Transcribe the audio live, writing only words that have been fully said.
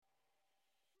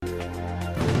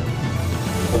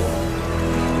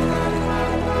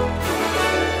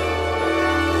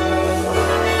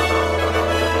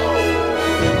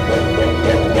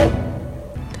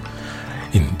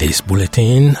In this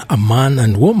bulletin, a man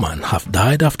and woman have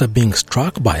died after being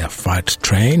struck by a freight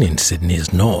train in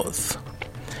Sydney's north.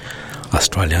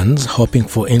 Australians hoping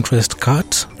for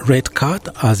rate cut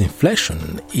as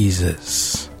inflation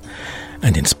eases.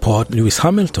 And in sport, Lewis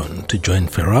Hamilton to join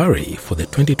Ferrari for the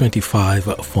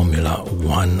 2025 Formula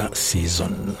One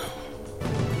season.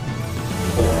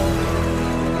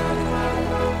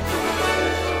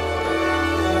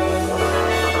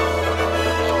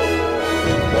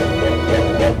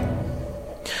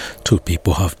 Two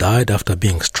people have died after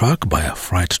being struck by a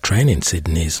freight train in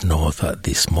Sydney's north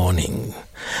this morning.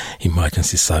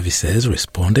 Emergency services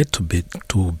responded to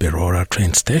Berora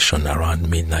train station around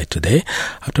midnight today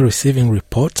after receiving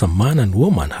reports a man and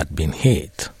woman had been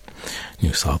hit.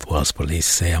 New South Wales police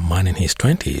say a man in his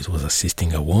 20s was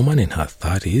assisting a woman in her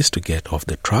 30s to get off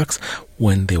the tracks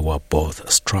when they were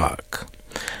both struck.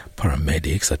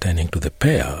 Paramedics attending to the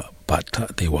pair,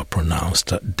 but they were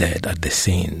pronounced dead at the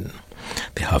scene.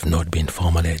 They have not been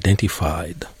formally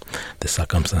identified. The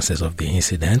circumstances of the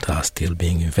incident are still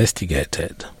being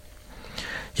investigated.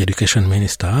 The Education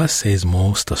Minister says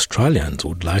most Australians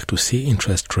would like to see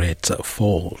interest rates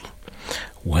fall.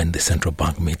 When the central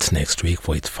bank meets next week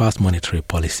for its first monetary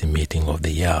policy meeting of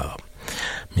the year,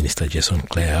 Minister Jason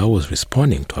Clare was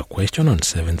responding to a question on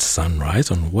 7's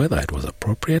Sunrise on whether it was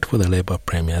appropriate for the Labour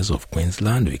premiers of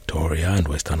Queensland, Victoria and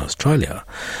Western Australia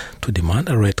to demand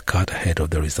a rate cut ahead of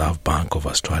the Reserve Bank of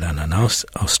Australia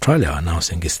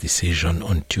announcing its decision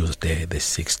on Tuesday, the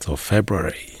 6th of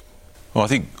February. Well, I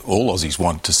think all Aussies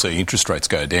want to see interest rates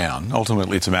go down.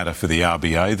 Ultimately, it's a matter for the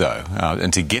RBA, though.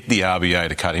 And to get the RBA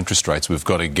to cut interest rates, we've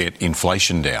got to get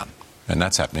inflation down. And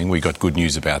that's happening. We got good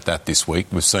news about that this week.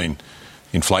 We've seen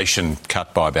inflation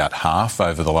cut by about half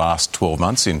over the last 12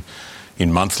 months. In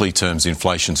monthly terms,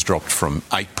 inflation's dropped from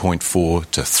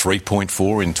 8.4 to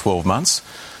 3.4 in 12 months.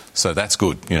 So that's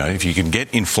good. You know, if you can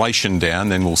get inflation down,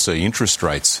 then we'll see interest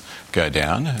rates go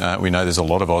down. We know there's a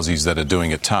lot of Aussies that are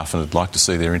doing it tough and would like to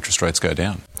see their interest rates go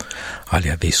down.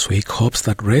 Earlier this week, hopes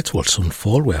that rates will soon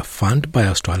fall were fanned by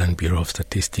Australian Bureau of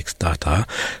Statistics data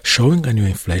showing annual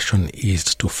inflation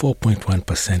eased to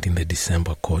 4.1% in the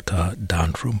December quarter,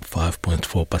 down from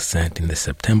 5.4% in the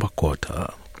September quarter.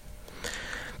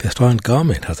 The Australian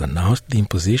government has announced the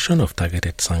imposition of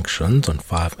targeted sanctions on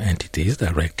 5 entities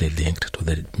directly linked to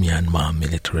the Myanmar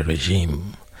military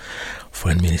regime.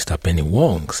 Foreign Minister Penny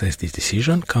Wong says this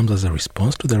decision comes as a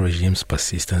response to the regime's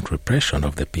persistent repression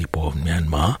of the people of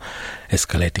Myanmar,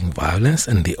 escalating violence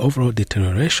and the overall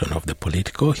deterioration of the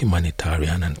political,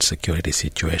 humanitarian and security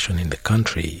situation in the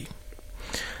country.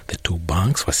 The two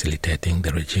banks facilitating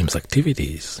the regime's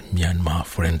activities, Myanmar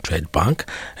Foreign Trade Bank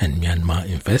and Myanmar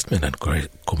Investment and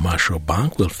Commercial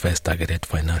Bank, will face targeted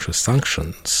financial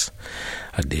sanctions.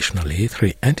 Additionally,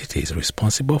 3 entities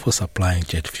responsible for supplying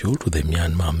jet fuel to the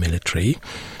Myanmar military,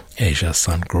 Asia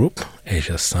Sun Group,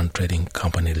 Asia Sun Trading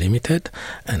Company Limited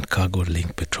and Cargo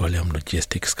Link Petroleum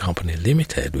Logistics Company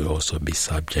Limited, will also be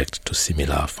subject to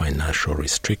similar financial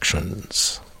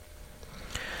restrictions.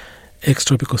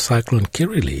 Ex-tropical cyclone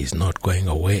Kirrily is not going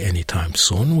away anytime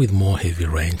soon, with more heavy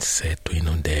rains set to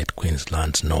inundate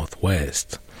Queensland's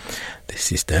northwest. The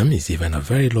system is even a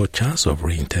very low chance of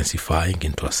re-intensifying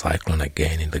into a cyclone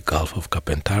again in the Gulf of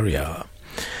Carpentaria.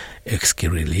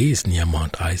 Ex-Kirrily is near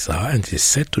Mount Isa and is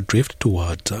set to drift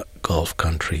towards Gulf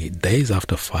country days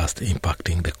after first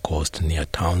impacting the coast near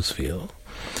Townsville.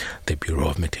 The Bureau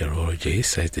of Meteorology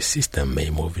says the system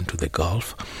may move into the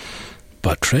Gulf,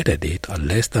 but rated it a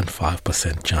less than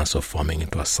 5% chance of forming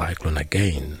into a cyclone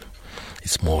again.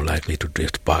 It's more likely to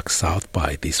drift back south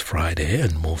by this Friday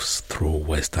and moves through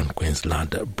western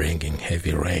Queensland, bringing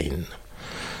heavy rain.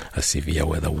 A severe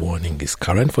weather warning is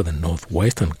current for the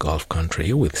northwestern Gulf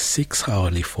country, with 6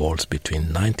 hourly falls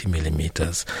between 90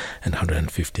 millimeters and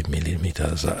 150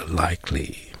 millimeters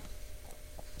likely.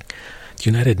 The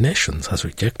United Nations has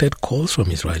rejected calls from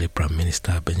Israeli Prime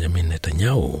Minister Benjamin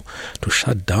Netanyahu to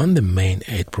shut down the main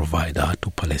aid provider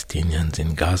to Palestinians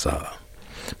in Gaza.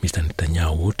 Mr.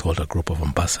 Netanyahu told a group of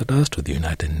ambassadors to the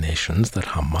United Nations that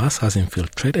Hamas has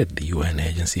infiltrated the UN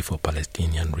Agency for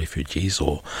Palestinian Refugees,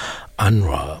 or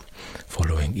UNRWA,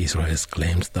 following Israel's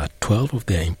claims that 12 of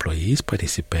their employees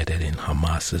participated in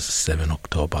Hamas's 7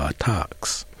 October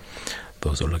attacks.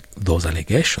 Those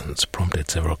allegations prompted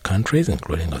several countries,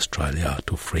 including Australia,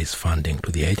 to freeze funding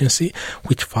to the agency,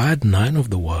 which fired 9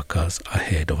 of the workers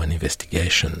ahead of an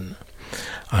investigation.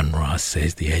 UNRWA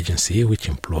says the agency, which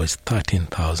employs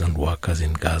 13,000 workers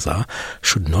in Gaza,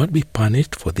 should not be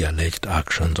punished for the alleged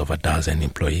actions of a dozen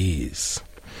employees.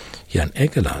 Jan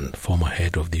Egeland, former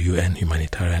head of the UN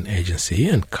Humanitarian Agency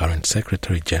and current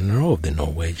Secretary General of the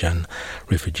Norwegian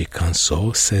Refugee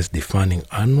Council, says defunding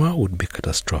UNRWA would be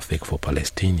catastrophic for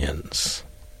Palestinians.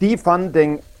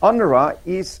 Defunding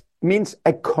UNRWA means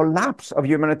a collapse of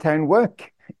humanitarian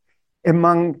work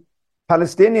among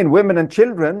Palestinian women and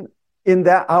children in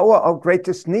their hour of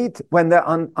greatest need, when they're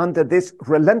under this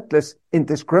relentless,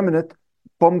 indiscriminate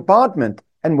bombardment,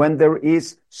 and when there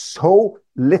is so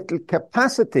little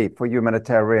capacity for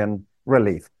humanitarian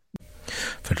relief.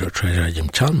 Federal Treasurer Jim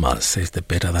Chalmers says the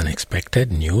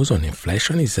better-than-expected news on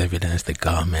inflation is evidence the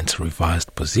government's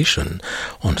revised position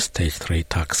on Stage 3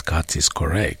 tax cuts is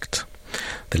correct.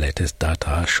 The latest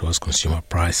data shows consumer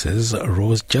prices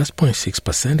rose just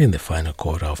 0.6% in the final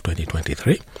quarter of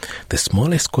 2023, the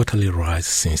smallest quarterly rise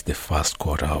since the first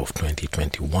quarter of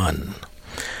 2021.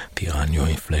 The annual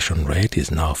inflation rate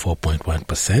is now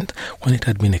 4.1% when it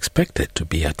had been expected to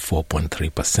be at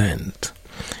 4.3%.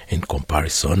 In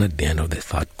comparison, at the end of the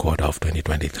third quarter of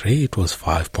 2023, it was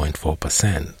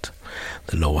 5.4%.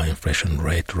 The lower inflation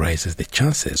rate raises the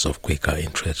chances of quicker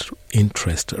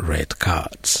interest rate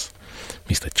cuts.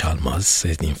 Mr. Chalmers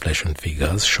says the inflation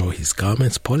figures show his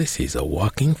government's policies are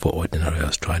working for ordinary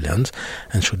Australians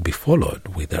and should be followed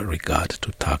with regard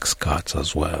to tax cuts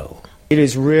as well. It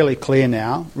is really clear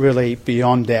now, really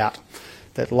beyond doubt,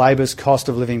 that Labor's cost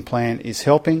of living plan is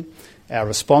helping. Our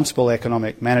responsible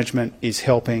economic management is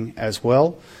helping as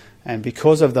well. And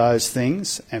because of those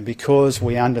things, and because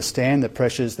we understand the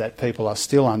pressures that people are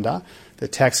still under, the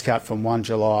tax cut from 1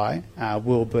 July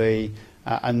will be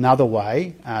another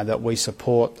way that we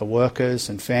support the workers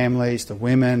and families, the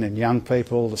women and young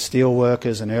people, the steel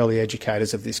workers and early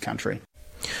educators of this country.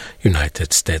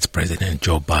 United States President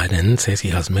Joe Biden says he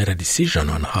has made a decision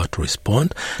on how to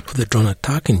respond to the drone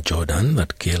attack in Jordan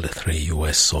that killed 3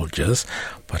 U.S. soldiers,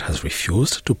 but has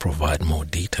refused to provide more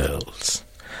details.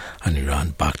 An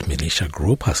Iran-backed militia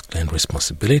group has claimed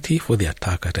responsibility for the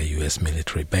attack at a U.S.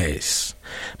 military base.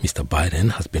 Mr.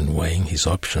 Biden has been weighing his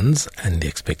options, and the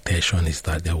expectation is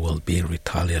that there will be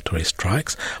retaliatory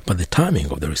strikes, but the timing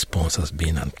of the response has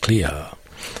been unclear.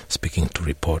 Speaking to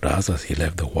reporters as he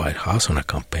left the White House on a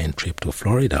campaign trip to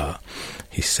Florida,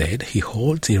 he said he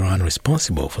holds Iran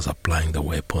responsible for supplying the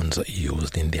weapons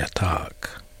used in the attack.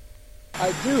 I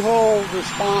do hold them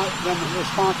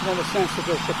responsible in the sense that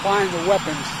they're supplying the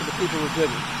weapons to the people who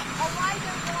did it.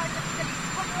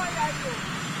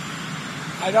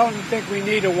 I don't think we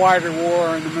need a wider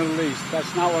war in the Middle East.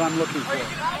 That's not what I'm looking for.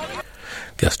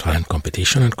 The Australian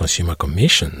Competition and Consumer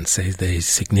Commission says there is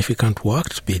significant work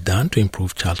to be done to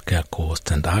improve childcare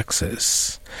costs and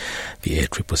access. The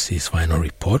ACCC's final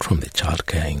report from the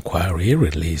childcare inquiry,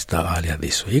 released earlier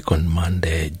this week on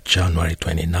Monday, January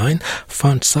 29,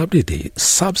 found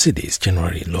subsidies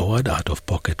generally lowered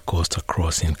out-of-pocket costs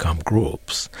across income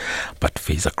groups. But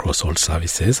fees across all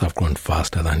services have grown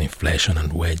faster than inflation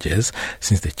and wages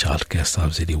since the childcare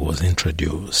subsidy was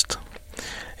introduced.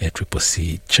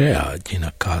 ACCC Chair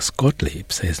Gina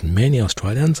Cass-Gottlieb says many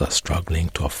Australians are struggling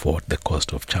to afford the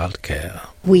cost of childcare.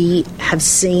 We have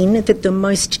seen that the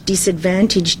most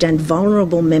disadvantaged and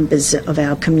vulnerable members of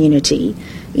our community,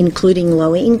 including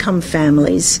lower-income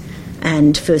families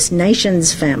and First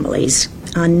Nations families,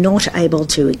 are not able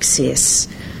to access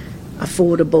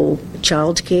affordable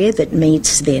childcare that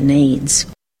meets their needs.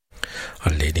 A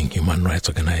leading human rights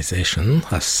organization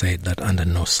has said that under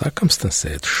no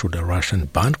circumstances should a Russian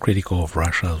band critical of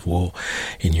Russia's war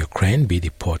in Ukraine be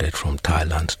deported from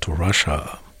Thailand to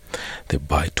Russia. The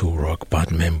Baitu rock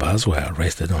band members were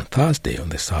arrested on Thursday on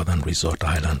the southern resort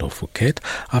island of Phuket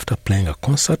after playing a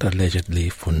concert allegedly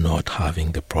for not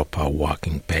having the proper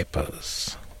working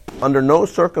papers. Under no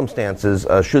circumstances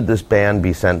should this band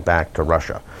be sent back to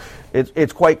Russia.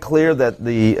 It's quite clear that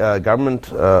the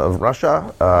government of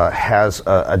Russia has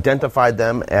identified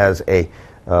them as a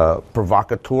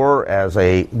provocateur, as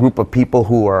a group of people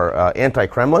who are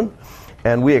anti-Kremlin,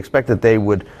 and we expect that they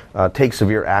would take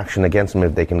severe action against them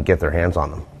if they can get their hands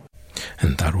on them.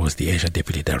 And that was the Asia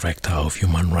Deputy Director of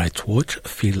Human Rights Watch,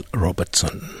 Phil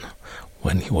Robertson,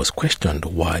 when he was questioned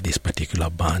why this particular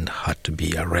band had to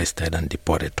be arrested and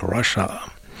deported to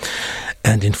Russia.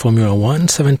 And in Formula One,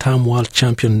 7-time world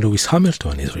champion Lewis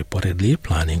Hamilton is reportedly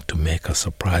planning to make a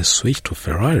surprise switch to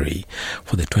Ferrari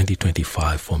for the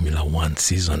 2025 Formula One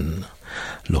season.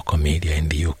 Local media in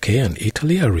the UK and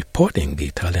Italy are reporting the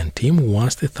Italian team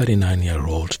wants the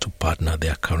 39-year-old to partner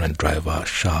their current driver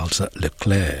Charles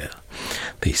Leclerc.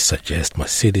 This suggests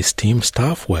Mercedes team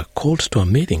staff were called to a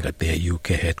meeting at their UK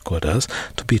headquarters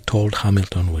to be told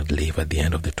Hamilton would leave at the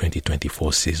end of the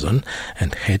 2024 season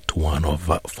and head to one of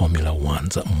Formula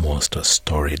One's most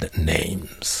storied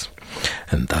names.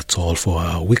 And that's all for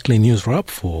our weekly news wrap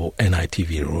for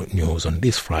NITV News on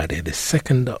this Friday, the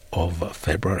 2nd of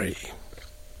February.